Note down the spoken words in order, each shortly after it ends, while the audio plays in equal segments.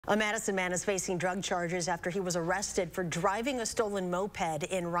A Madison man is facing drug charges after he was arrested for driving a stolen moped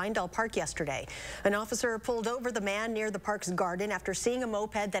in Reindahl Park yesterday. An officer pulled over the man near the park's garden after seeing a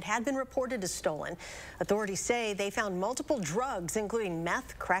moped that had been reported as stolen. Authorities say they found multiple drugs, including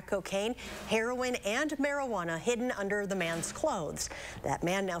meth, crack cocaine, heroin, and marijuana hidden under the man's clothes. That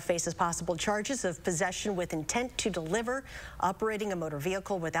man now faces possible charges of possession with intent to deliver, operating a motor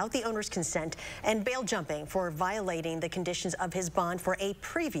vehicle without the owner's consent, and bail jumping for violating the conditions of his bond for a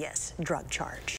previous drug charge.